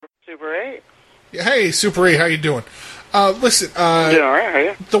Hey, Super A, how you doing? Listen, Doing all right, how are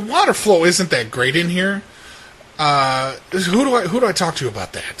you? the water flow isn't that great in here. Who do I talk to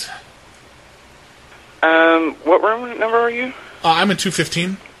about that? What room number are you? I'm in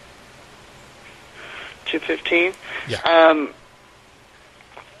 215. 215? Yeah.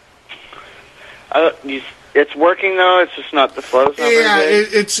 It's working though. It's just not the flow's not Yeah, very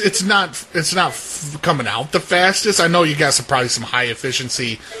good. it's not coming out the fastest. I know you got probably some high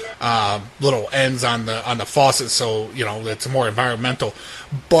efficiency little ends on the faucet, so it's more environmental.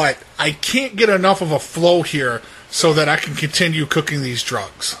 But I can't get enough of a flow here so that I can continue cooking these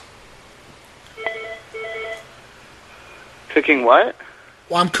drugs. Cooking what?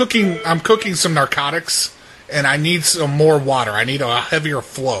 Well, I'm cooking some narcotics, and I need some more water. I need a heavier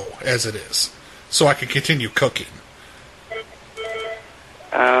flow as it is, so I can continue cooking.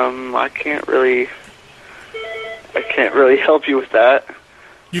 I can't really help you with that.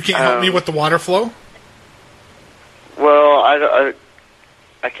 You can't help me with the water flow? Well, I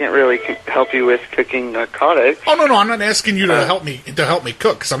can't really help you with cooking narcotics. Oh no, I'm not asking you to help me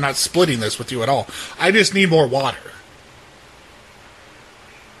cook, because I'm not splitting this with you at all. I just need more water.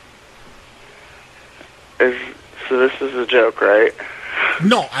 So this is a joke, right?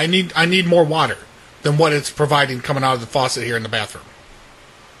 No, I need more water than what it's providing coming out of the faucet here in the bathroom.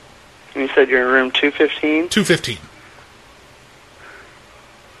 You said you're in room 215? 215.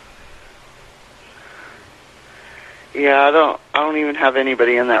 Yeah, I don't even have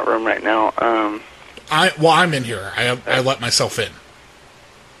anybody in that room right now. I'm in here. I let myself in.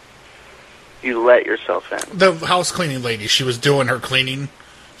 You let yourself in? The house cleaning lady, she was doing her cleaning.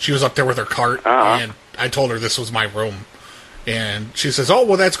 She was up there with her cart, and I told her this was my room. And she says, "Oh,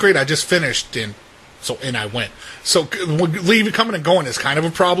 well, that's great. I just finished." And so in I went. So coming and going is kind of a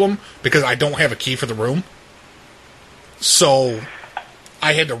problem because I don't have a key for the room. So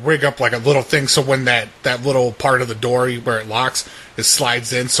I had to rig up like a little thing so when that little part of the door where it locks, it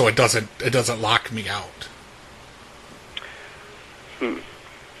slides in so it doesn't lock me out.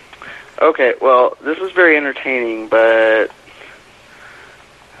 Okay, well, this is very entertaining, but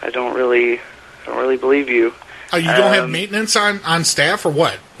I don't really believe you. You don't have maintenance on staff or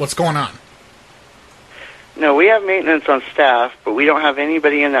what? What's going on? No, we have maintenance on staff, but we don't have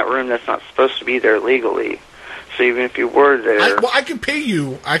anybody in that room that's not supposed to be there legally. So even if you were there, I can pay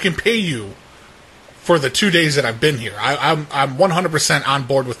you. I can pay you for the 2 days that I've been here. I'm 100% on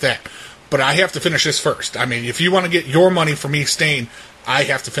board with that. But I have to finish this first. I mean, if you want to get your money for me staying, I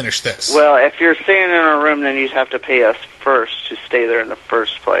have to finish this. Well, if you're staying in our room, then you'd have to pay us first to stay there in the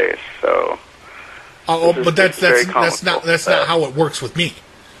first place. So. But that's not how it works with me.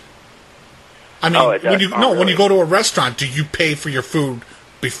 I mean, when you go to a restaurant, do you pay for your food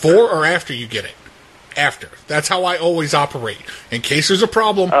before or after you get it? After. That's how I always operate. In case there's a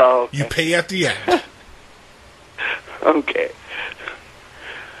problem, you pay at the end. Okay.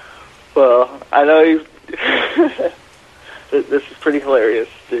 Well, I know you. This is pretty hilarious,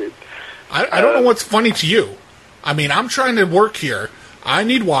 dude. I don't know what's funny to you. I mean, I'm trying to work here. I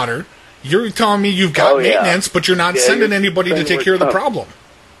need water. You're telling me you've got maintenance, but you're not sending anybody to take care of the problem.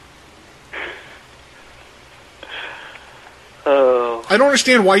 Oh. I don't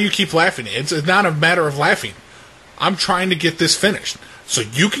understand why you keep laughing. It's not a matter of laughing. I'm trying to get this finished. So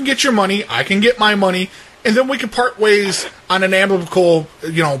you can get your money, I can get my money, and then we can part ways on an amicable,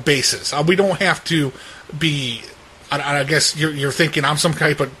 basis. We don't have to be. I guess you're thinking I'm some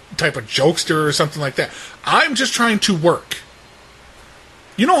type of jokester or something like that. I'm just trying to work.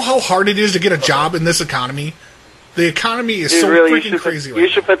 You know how hard it is to get a job in this economy? The economy is so freaking crazy right now. You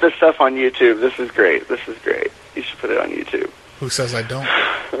should put this stuff on YouTube. This is great. You should put it on YouTube. Who says I don't?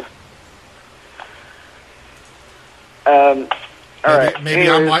 All right. Maybe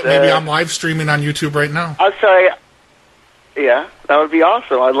I'm live streaming on YouTube right now. I'm sorry. Yeah, that would be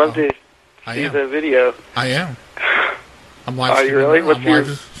awesome. I'd love to see the video. I am. I'm live. Are you really? I'm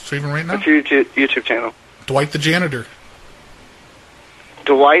live streaming right now. What's your YouTube channel? Dwight the Janitor.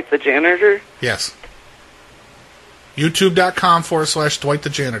 Dwight the Janitor? Yes. YouTube.com/Dwight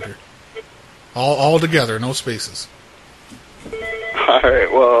the Janitor. All together, no spaces. All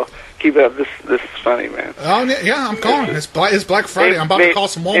right, well, keep it up. This is funny, man. Oh, yeah, I'm calling. It's Black Friday. I'm about to call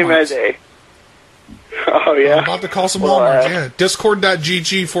some Walmarts. Oh, yeah? I'm about to call some Walmarts, yeah.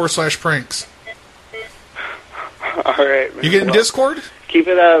 Discord.gg/pranks. All right, man. You getting Discord? Keep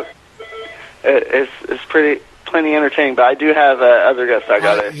it up. It's plenty entertaining, but I do have other guests I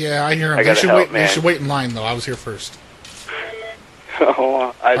gotta. Yeah, I hear them. They should wait in line, though. I was here first.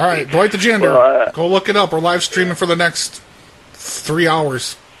 All right, Dwight the Janitor. Well, go look it up. We're live streaming for the next 3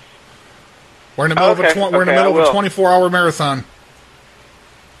 hours. We're in the middle of a 24-hour marathon.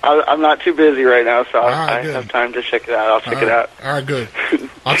 I'm not too busy right now, so right, I have time to check it out. I'll check it out. All right, good.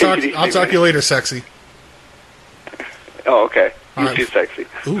 I'll talk to you later, sexy. Oh, okay. All You right. too, sexy.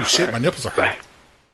 Ooh, shit, my nipples are hot. Bye.